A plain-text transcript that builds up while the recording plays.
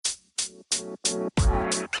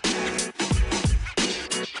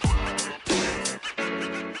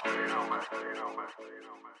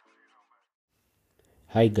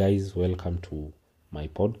Hi guys, welcome to my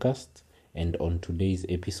podcast, and on today's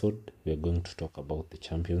episode we are going to talk about the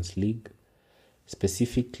Champions League,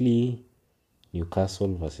 specifically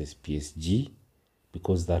Newcastle versus PSG,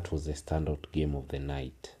 because that was the standout game of the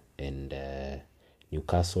night, and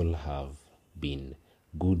Newcastle have been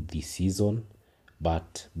good this season,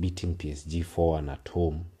 but beating PSG 4-1 at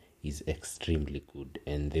home is extremely good,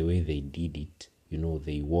 and the way they did it,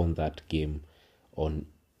 they won that game on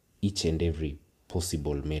each and every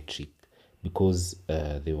possible metric because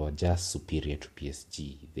they were just superior to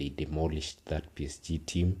PSG. They demolished that PSG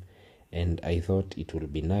team, and I thought it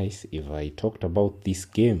would be nice if I talked about this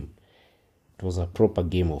game. It was a proper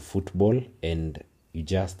game of football, and you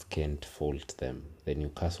just can't fault them. The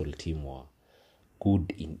Newcastle team were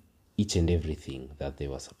good in each and everything that they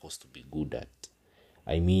were supposed to be good at.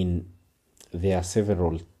 I mean, there are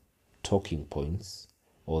several talking points,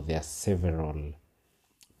 or there are several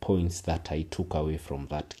points that I took away from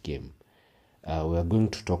that game. We are going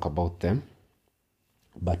to talk about them,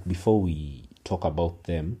 but before we talk about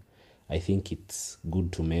them, I think it's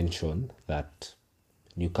good to mention that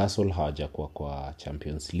Newcastle hawajakuwa kwa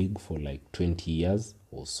Champions League for like 20 years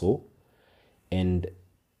or so, and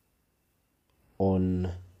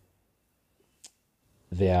on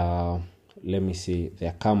their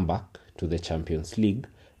comeback to the Champions League,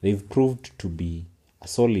 they've proved to be a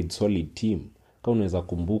solid team. Kama unaweza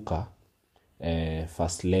kumbuka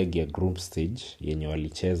first leg ya group stage yenye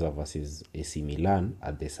walicheza versus AC Milan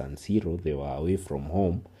at the San Siro, they were away from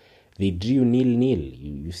home. They drew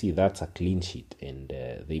 0-0. You see, that's a clean sheet, and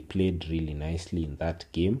they played really nicely in that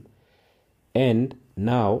game. And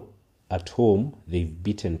now at home, they've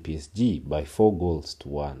beaten PSG by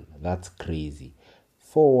 4-1. That's crazy.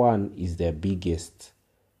 4-1 is their biggest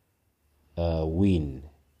win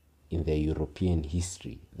in the European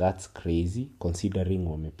history. That's crazy considering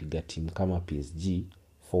wamepiga team kama PSG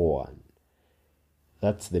 4-1.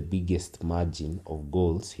 That's the biggest margin of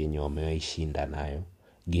goals yenye wamewahi shinda nayo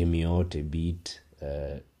game yote, be it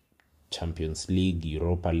Champions League,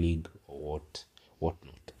 Europa League, or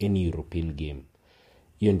whatnot, any European game.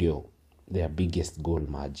 Hiyo ndio their biggest goal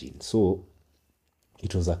margin. So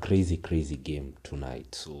it was a crazy game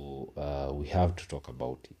tonight. So we have to talk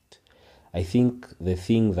about it. I think the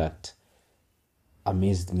thing that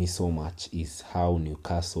amazed me so much is how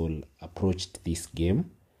Newcastle approached this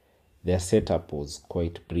game. Their setup was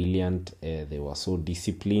quite brilliant. They were so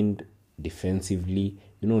disciplined defensively.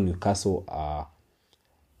 Newcastle are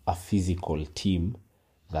a physical team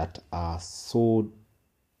that are so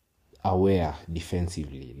aware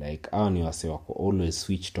defensively. Like, ni wase wako always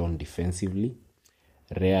switched on defensively.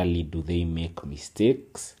 Rarely do they make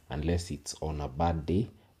mistakes unless it's on a bad day.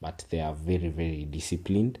 But they are very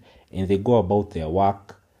disciplined, and they go about their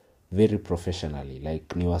work very professionally.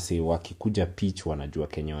 Like, ni wase wakikuja pitch wanajua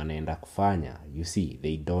kenye wanaenda kufanya. You see,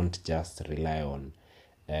 they don't just rely on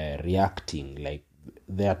reacting. Like,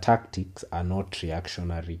 their tactics are not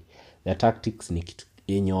reactionary. Their tactics ni kitu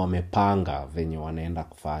yenye wamepanga venye wanaenda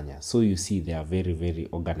kufanya. So you see, they are very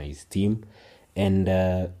organized team, and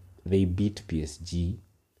they beat PSG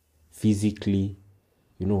physically,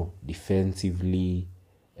 defensively.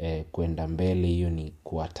 Kwenda mbele, hiyo ni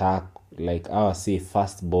kuattack, like say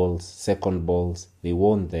first balls, second balls, they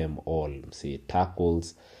won them all. Say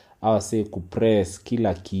tackles, say kupress,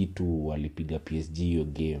 kila kitu walipiga PSG hiyo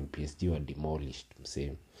game. PSG were demolished.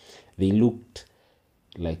 Say they looked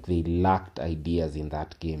like they lacked ideas in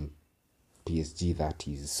that game, PSG that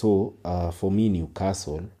is. So for me,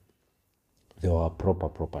 Newcastle, they were a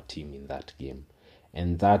proper team in that game,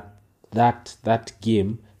 and that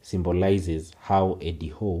game symbolizes how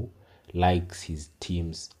Eddie Howe likes his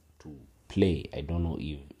teams to play. I don't know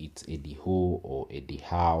if it's Eddie Howe or Eddie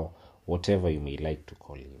Howe, whatever you may like to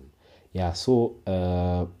call him. Yeah, so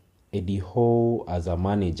Eddie Howe as a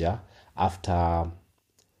manager, after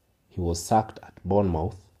he was sacked at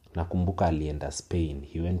Bournemouth, nakumbuka alienda Spain.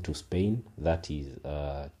 He went to Spain, that is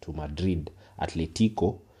to Madrid,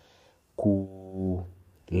 Atletico, ku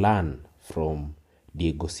learn from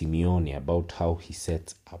Diego Simeone about how he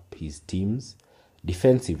sets up his teams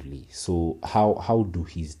defensively. So how do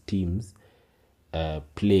his teams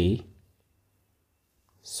play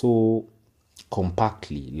so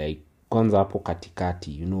compactly? Like, kwanza hapo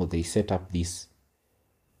katikati, they set up this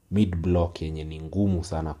mid block yenye ni ngumu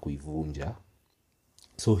sana kuivunja.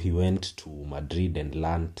 So he went to Madrid and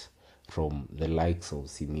learned from the likes of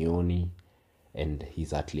Simeone and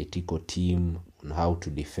his Atletico team on how to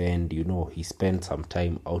defend. He spent some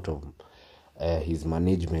time out of his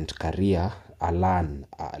management career alan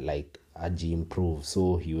like aji-improve,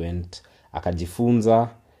 so he went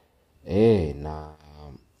akajifunza na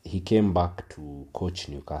he came back to coach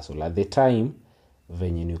Newcastle. At the time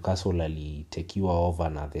venye Newcastle alitekiwa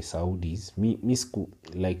over na the Saudis,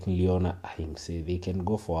 like niliona say they can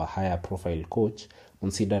go for a higher profile coach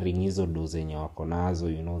considering hizo do zenye wako nazo,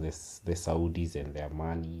 you know, the Saudis and their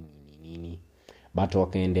money nini, but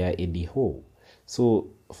wakaendea Eddie Howe. So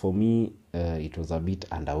for me it was a bit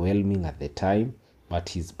underwhelming at the time, but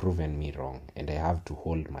he's proven me wrong, and I have to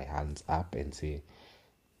hold my hands up and say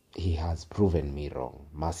he has proven me wrong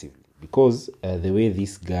massively, because the way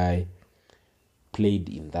this guy played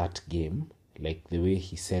in that game, like the way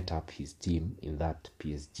he set up his team in that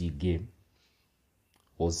PSG game,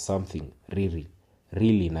 was something really,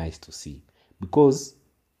 really nice to see. Because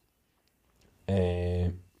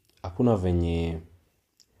hakuna venye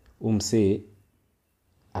umse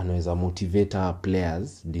anaweza motivate our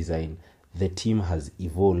players design. The team has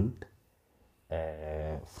evolved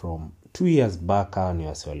from 2 years back. Ni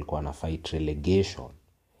wase walikuwa na fight relegation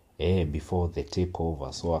before the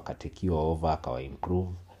takeover, so akatekiwa over akawa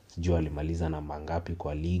improve, sijui alimaliza na mangapi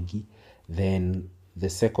kwa ligi. Then the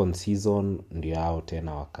second season ndio hao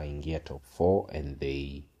tena wakaingia top 4 and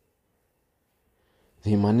they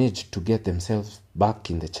managed to get themselves back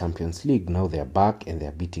in the Champions League. Now they are back and they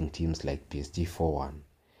are beating teams like PSG 4-1.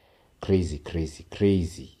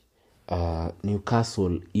 Crazy.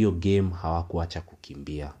 Newcastle hiyo game hawakuacha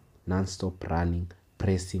kukimbia, non-stop running,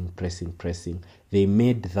 pressing. They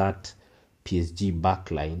made that PSG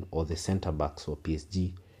backline or the center backs for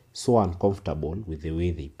PSG so uncomfortable with the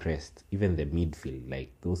way they pressed. Even the midfield,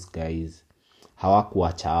 like those guys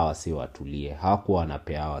hawakuacha hawa si watulie, hawakuwa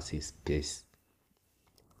wanapea hawa si space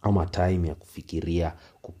ama time ya kufikiria,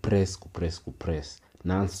 kupress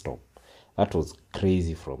non-stop. That was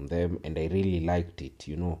crazy from them, and I really liked it,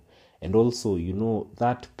 you know. And also, you know,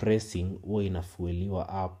 that pressing huwa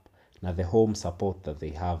inafueliwa up na the home support that they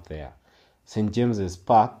have there. St. James's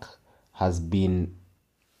Park has been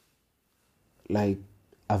like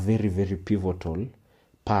a very, very pivotal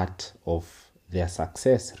part of their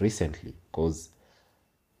success recently, because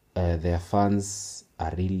their fans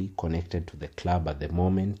are really connected to the club at the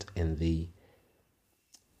moment, and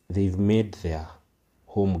they've made their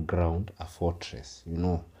home ground a fortress, you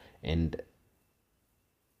know. And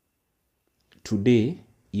today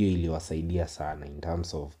hiyo iliwasaidia sana in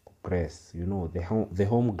terms of press, you know. The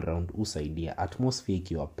home ground usaidia, atmosphere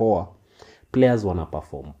ikiwa poa, players wana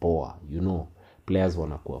perform poa, you know. Players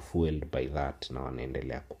wanakuwa fueled by that na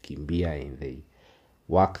wanaendelea kukimbia and they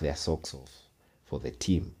work their socks off for the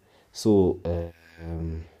team. So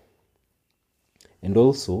and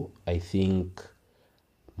also I think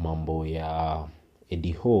mambo ya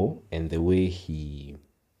Eddie Howe and the way he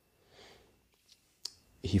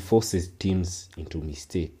forces teams into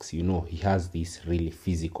mistakes, you know. He has this really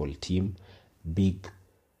physical team, big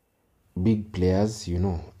players, you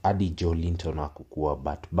know. Adi Jolinton akukua,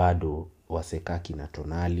 but bado wasekaki na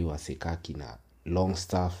Tonali, wasekaki na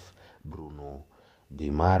Longstaff, Bruno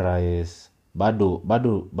Guimaraes,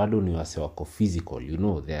 bado ni wase wako physical, you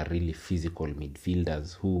know. They are really physical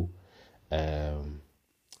midfielders who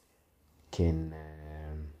can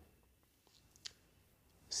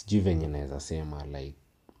sijui venye naeza sema, like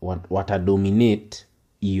watadominate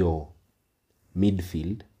iyo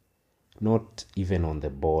midfield, not even on the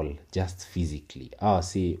ball, just physically.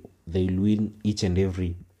 See, they'll win each and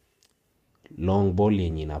every long ball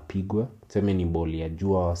yenye inapigwa. Tuseme ni ball ya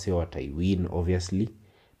jua, wase wataiwin obviously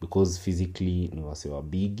because physically ni wase wa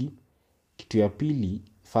bigi. Kitu ya pili,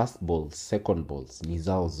 first balls, second balls ni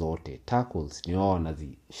zao zote, tackles ni wao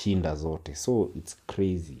wanazishinda zote. So it's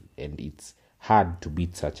crazy and it's hard to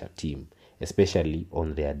beat such a team, especially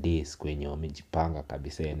on their days kwenye wamejipanga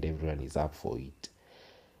kabisa and everyone is up for it.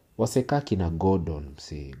 Wasekaki na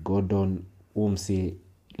Gordon umse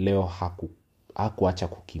leo hakuacha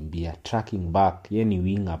kukimbia, tracking back. Yeye ni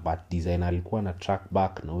winger but design alikuwa na track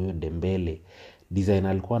back na huyo Dembele. Design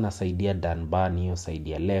alikuwa anasaidia Danbani hiyo side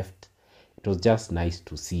ya left. It was just nice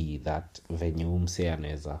to see that venye umse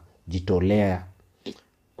anaweza jitolea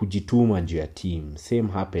kujituma juu ya team. Same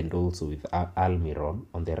happened also with Almiron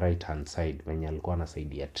on the right hand side, venye alikuwa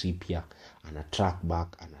anasaidia Trippier, ana track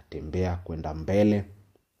back, anatembea kwenda mbele,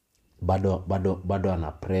 bado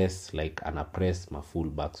ana press, like ana press ma full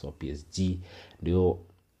backs wa PSG. Ndio,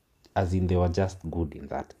 as in they were just good in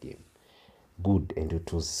that game, good, and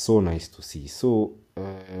it was so nice to see. So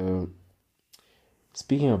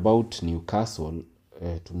speaking about Newcastle,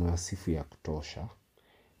 tumewasifu ya kutosha.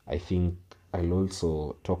 I think I'll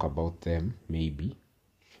also talk about them maybe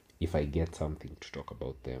if I get something to talk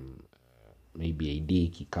about them maybe idea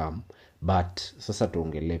ikikam. But sasa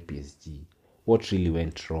tuongele PSG, what really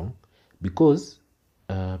went wrong? Because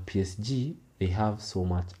PSG, they have so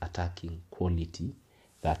much attacking quality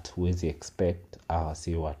that huwezi expect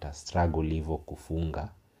awase wata struggle hivyo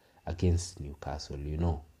kufunga against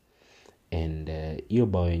Newcastle, and hiyo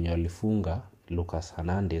bao yenye walifunga Lucas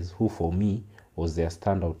Hernandez, who for me was their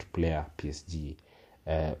standout player PSG.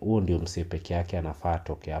 Huo ndio msee peke yake anafaa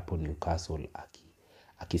toke hapo Newcastle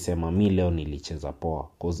akisema mi leo nilicheza poa,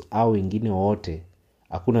 cause hao wengine wote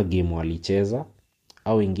hakuna game walicheza.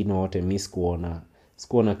 Hao wengine wote mi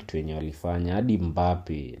sikuona kitu yenye walifanya. Hadi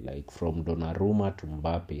Mbappe, like from Donnarumma to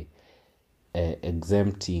Mbappe,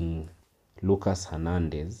 exempting Lucas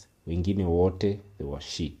Hernandez, wengine wote they were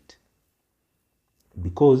shit.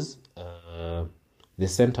 Because the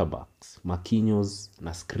center backs, Marquinhos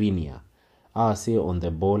na Skriniar, say on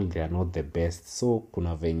the ball they are not the best. So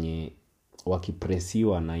kuna venye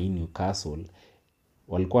wakipresiwa na hii Newcastle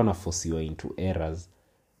walikuwa nafosiwa into errors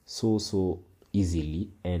so easily,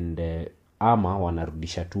 and ama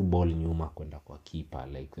wanarudisha tu ball nyuma kwenda kwa keeper.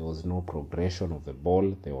 Like there was no progression of the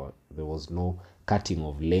ball, there was no cutting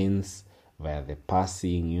of lanes via the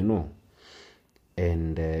passing,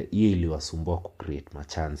 and hiyo iliwasumbua kucreate ma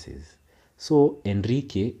chances. So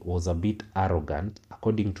Enrique was a bit arrogant,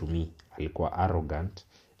 according to me. Alikuwa arrogant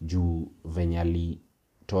juu venye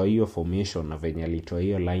alitoa hiyo formation na venye alitoa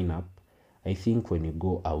hiyo lineup. I think when you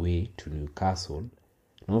go away to Newcastle,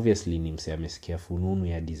 na obviously ni msee amesikia fununu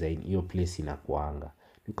ya design hiyo place inakuanga.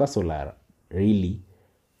 Newcastle are really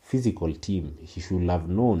physical team. He should have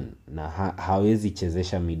known na hawezi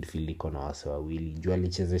chezesha midfield iko na wase wawili. Juu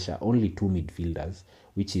alichezesha only 2 midfielders,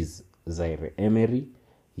 which is Zaire Emery,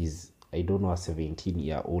 is I don't know, a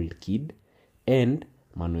 17-year-old kid, and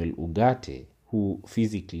Manuel Ugarte, who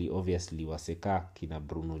physically obviously waseka kina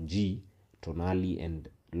Bruno G, Tonali and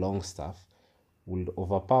Longstaff will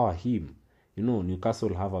overpower him.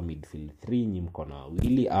 Newcastle have a midfield 3, nyimko na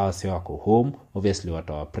wawili, awase wako home, obviously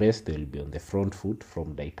watawa press, they will be on the front foot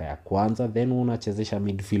from dakika ya kwanza. Then unachezesha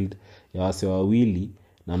midfield ya wase wawili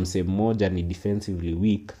na msee mmoja ni defensively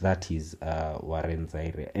weak, that is Warren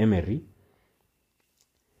Zaire Emery.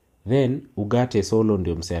 Then Ugarte solo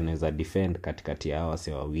ndio msee anaweza defend katikati ya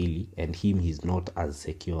wase wawili, and he's not as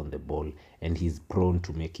secure on the ball, and he's prone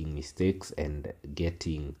to making mistakes and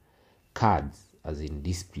getting cards, as in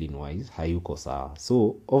discipline wise hayuko sawa.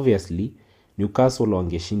 So obviously Newcastle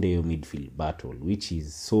wangeshinda hiyo midfield battle, which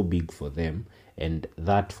is so big for them, and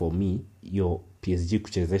that for me, yo PSG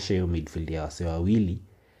kuchezesha hiyo midfield ya wase wawili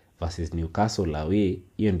versus Newcastle away,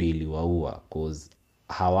 hiyo ndio iliwaua, cause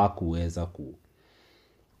hawakuweza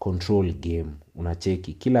control game.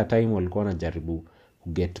 Unacheki kila time walikuwa wanajaribu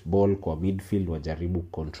get ball kwa midfield, wajaribu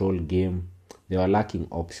control game, they were lacking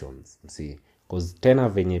options, see, cause tena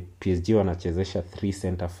venye PSG wanachezesha 3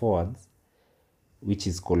 center forwards, which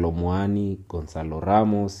is Colomwani, Gonzalo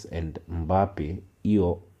Ramos and Mbappe.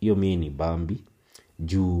 Hiyo mimi ni bambi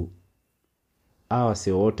juu hawa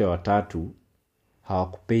se wote watatu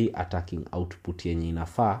hawakupei attacking output yenye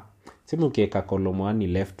inafaa. Sema ukiweka Colomwani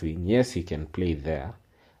left wing, yes he can play there,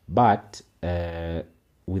 but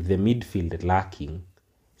with the midfield lacking,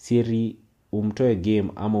 siri umtoe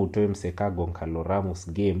game ama utoe mseka Gonzalo Ramos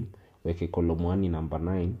game, weke Colomwani number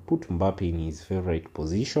 9, put Mbappe in his favorite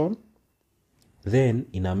position, then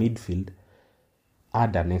in a midfield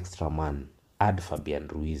add an extra man, add Fabian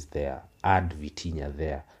Ruiz there, add Vitinha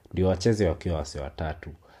there, ndio wacheze wakiwa wase watatu,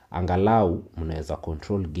 angalau mnaweza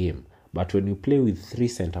control game. But when you play with 3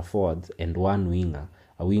 center forwards and 1 winger,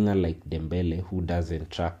 a winger like Dembele who doesn't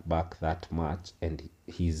track back that much and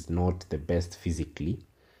he's not the best physically,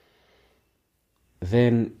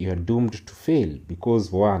 then you're doomed to fail,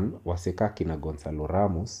 because one, wasekaki na Gonzalo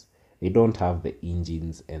Ramos, they don't have the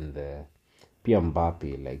engines and the pia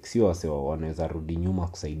Mbappe, like sio wase wanaweza rudi nyuma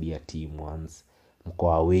kusaidia team once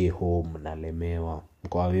mko away home mnalemewa,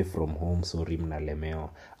 mko away from home sorry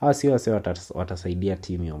mnalemewa. Hawa sio wase watasaidia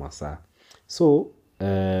team hiyo masaa. So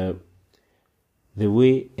the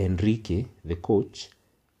way Enrique, the coach,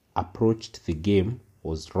 approached the game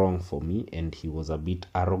was wrong for me, and he was a bit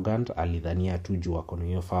arrogant. Alidhania tu juu wako na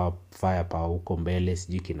hiyo firepower huko mbele,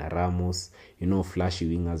 sijui kina Ramos, flashy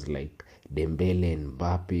wingers like Dembele and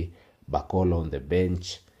Mbappe, Bakola on the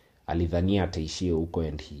bench. Alidhania ataishia huko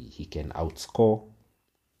and he can outscore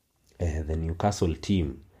the Newcastle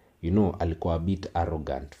team. Alikuwa a bit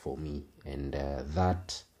arrogant for me, and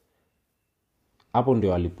that hapo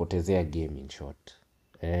ndio alipotezea game in short.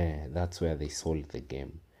 That's where they sold the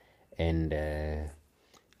game, and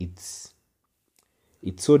it's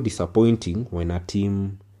so disappointing when a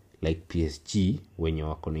team like PSG wenye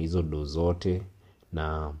wako na hizo do zote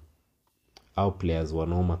na au players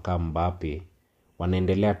wanoma kama Mbappe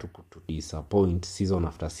wanaendelea tu disappoint season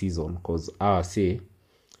after season, cause say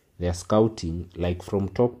their scouting, like from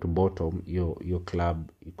top to bottom, your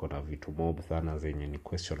club iko na vitu mob sana zenye ni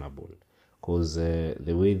questionable, cause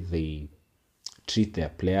the way they treat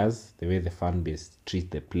their players, the way the fan base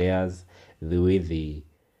treat the players, the way they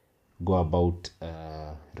go about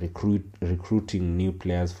recruiting new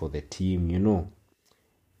players for the team,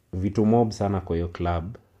 vitu mob sana kwa hiyo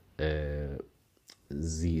club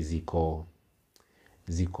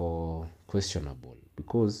ziko questionable,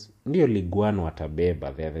 because ndio League 1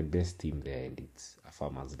 watabeba, they are the best team there and it's a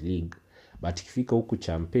farmers league, but ikifika huku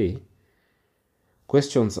champe,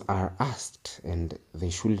 questions are asked and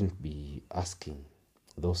they shouldn't be asking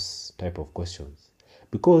those type of questions,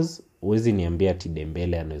 because huwezi niambia ati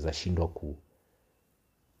Dembele anaweza shindwa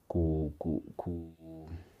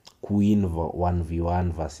win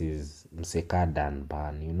 1v1 versus mseka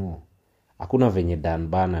Danban, hakuna venye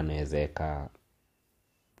Danban anaweza eka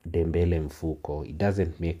Dembele mfuko. It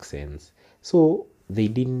doesn't make sense. So they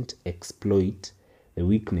didn't exploit the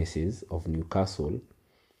weaknesses of Newcastle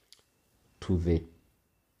to the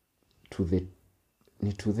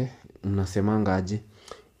mnasemanga aje.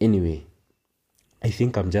 Anyway, I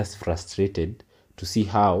think I'm just frustrated to see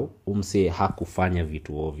how umse hakufanya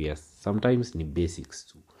vitu obvious. Sometimes ni basics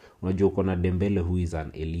too. Unajua uko na Dembele who is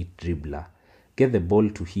an elite dribbler. Get the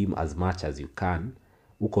ball to him as much as you can.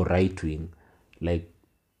 Uko right wing, like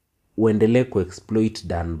uendelee kuexploit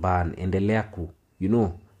Danban, endelea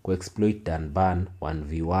kuexploit Danban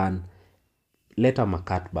 1v1, leta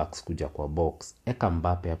cutbacks kuja kwa box, eka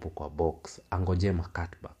Mbappe hapo kwa box, angoje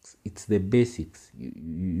cutbacks. It's the basics.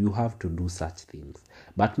 You have to do such things.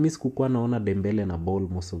 But miss kukuwa naona Dembele na ball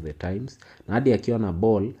most of the times, na hadi akiwa na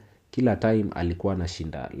ball kila time alikuwa na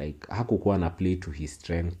shinda, like hakukuwa na play to his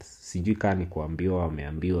strengths. Sijui kama ni kuambiwa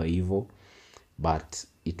ameambiwa hivyo, but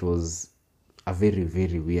it was a very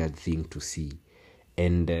very weird thing to see.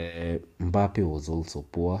 And Mbappe was also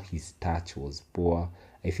poor. His touch was poor.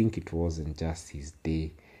 I think it wasn't just his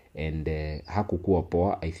day, and hakukuwa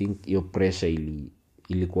poor. I think hiyo pressure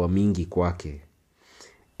ilikuwa mingi kwake.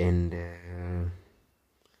 And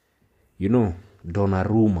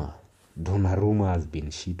Donnarumma has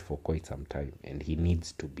been shit for quite some time, and he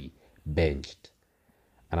needs to be benched.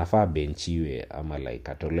 Anafaa benchiwe ama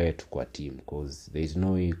like atolewe tu kwa team, because there is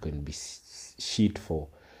no way you can be shit for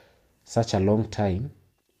such a long time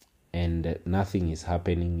and nothing is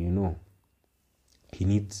happening. He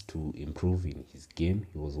needs to improve in his game.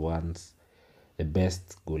 He was once the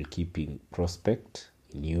best goalkeeping prospect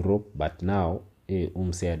in Europe, but now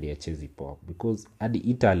umse hadi achezi poa, because hadi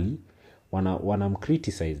Italy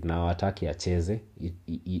wanamcriticize na hawataki acheze.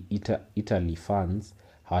 Italy fans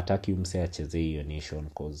hawataki umse acheze hiyo nation,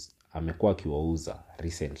 cause amekuwa akiwauza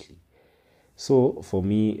recently. So for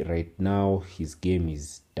me right now his game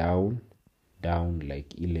is down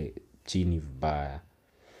like ile chini vibaya,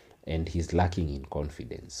 and he's lacking in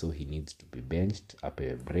confidence, so he needs to be benched,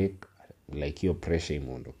 apewe break, like hiyo pressure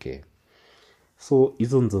imuondokee. So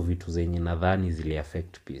hizo nzo vitu zenye nadhani zili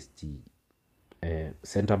affect PSG.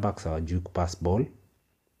 Center backs hawajui kupass ball.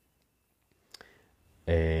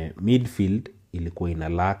 Midfield ilikuwa ina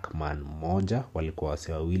lack man mmoja, walikuwa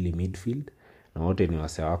wase wawili midfield, na wote ni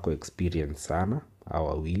wase wako experience sana hao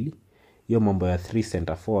wawili. Hiyo mambo ya 3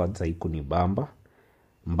 center forwards haikunibamba.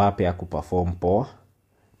 Mbappe hakuperform poa.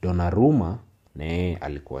 Donnarumma naye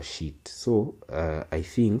alikuwa shit. So I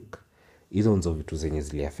think hizo nzo vitu zenye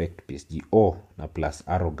zili affect PSG. Na plus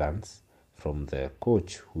arrogance from the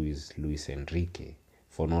coach, who is Enrique,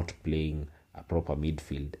 for not playing a proper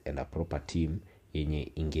midfield and a proper team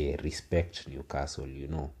yenye inge respect Newcastle,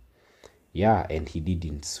 Yeah, and he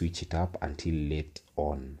didn't switch it up until late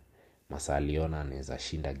on. Masaliona anaweza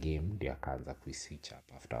shinda game ndio akaanza kuiswitch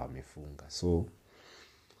up after wamefunga. So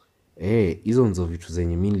hizo nzo vitu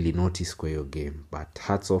zenye mimi nilinotice kwa hiyo game, but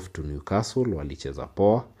hats off to Newcastle, walicheza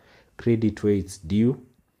poa. Credit where it's due.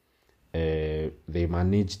 They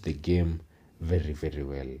managed the game very very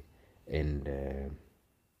well, and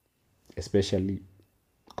especially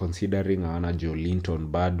considering hawana Joe Linton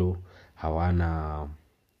bado, hawana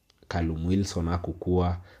Callum Wilson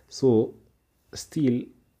hakukua. So still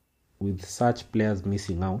with such players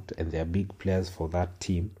missing out, and they are big players for that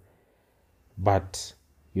team, but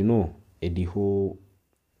Eddie Howe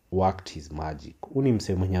worked his magic. Uni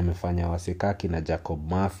mse mwenye amefanya wasekaki na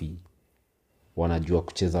Jacob Murphy wanajua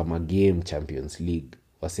kucheza magame Champions League.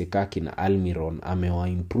 Wasekaki na Almiron amewa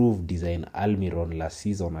improve design. Almiron last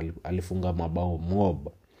season alifunga mabao mob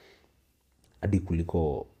hadi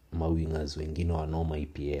kuliko mawingers wengine wanoma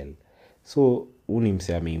EPL. So uni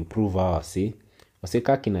mse ame improve wase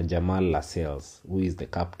Wasekaki na Jamal Lascelles, who is the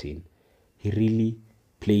captain, he really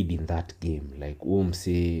played in that game. Like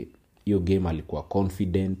mse hiyo game alikuwa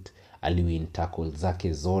confident, aliwin tackle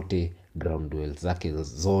zake zote, ground duel zake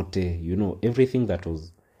zote, everything that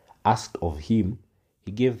was asked of him,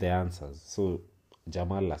 he gave the answers. So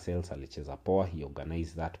Jamal Lascelles alicheza poa, he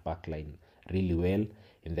organized that backline really well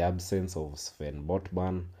in the absence of Sven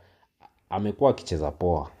Botman. Amekuwa akicheza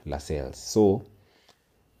poa Lascelles. So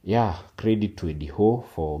yeah, credit to Eddie Howe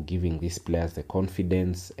for giving these players the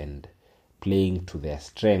confidence and playing to their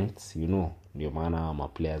strengths, ndio maana ama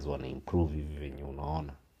players wana improve hivi venye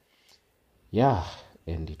unaona. Yeah,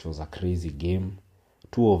 and it was a crazy game.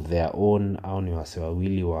 Two of their own, au ni wase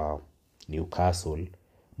wawili wa Newcastle,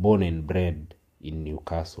 born and bred in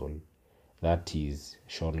Newcastle. That is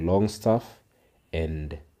Sean Longstaff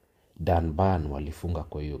and Dan Burn walifunga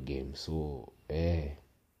kwa hiyo game. So,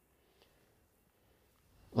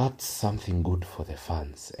 that's something good for the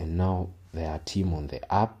fans. And now their team on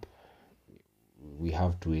the app, we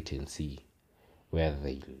have to wait and see where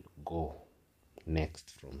they'll go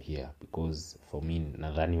next from here. Because for me,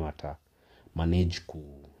 nadhani wata manage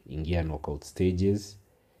kuingia knockout stages.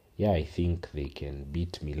 Yeah, I think they can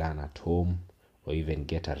beat Milan at home or even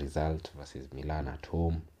get a result versus Milan at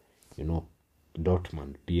home.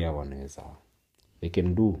 Dortmund pia wanaweza. They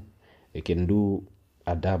can do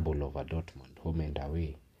a double over Dortmund, home and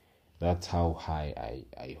away. That's how high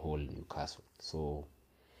I hold Newcastle. So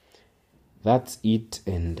that's it,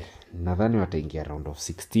 and nadhani wataingia round of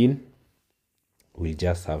 16. We'll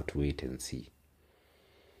just have to wait and see.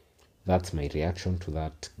 That's my reaction to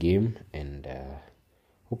that game, and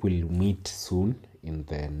hope we'll meet soon in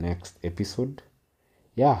the next episode.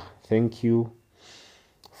 Yeah, thank you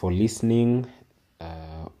for listening.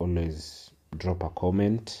 Always drop a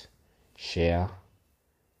comment, share,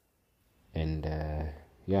 and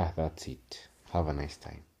yeah, that's it. Have a nice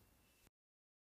time.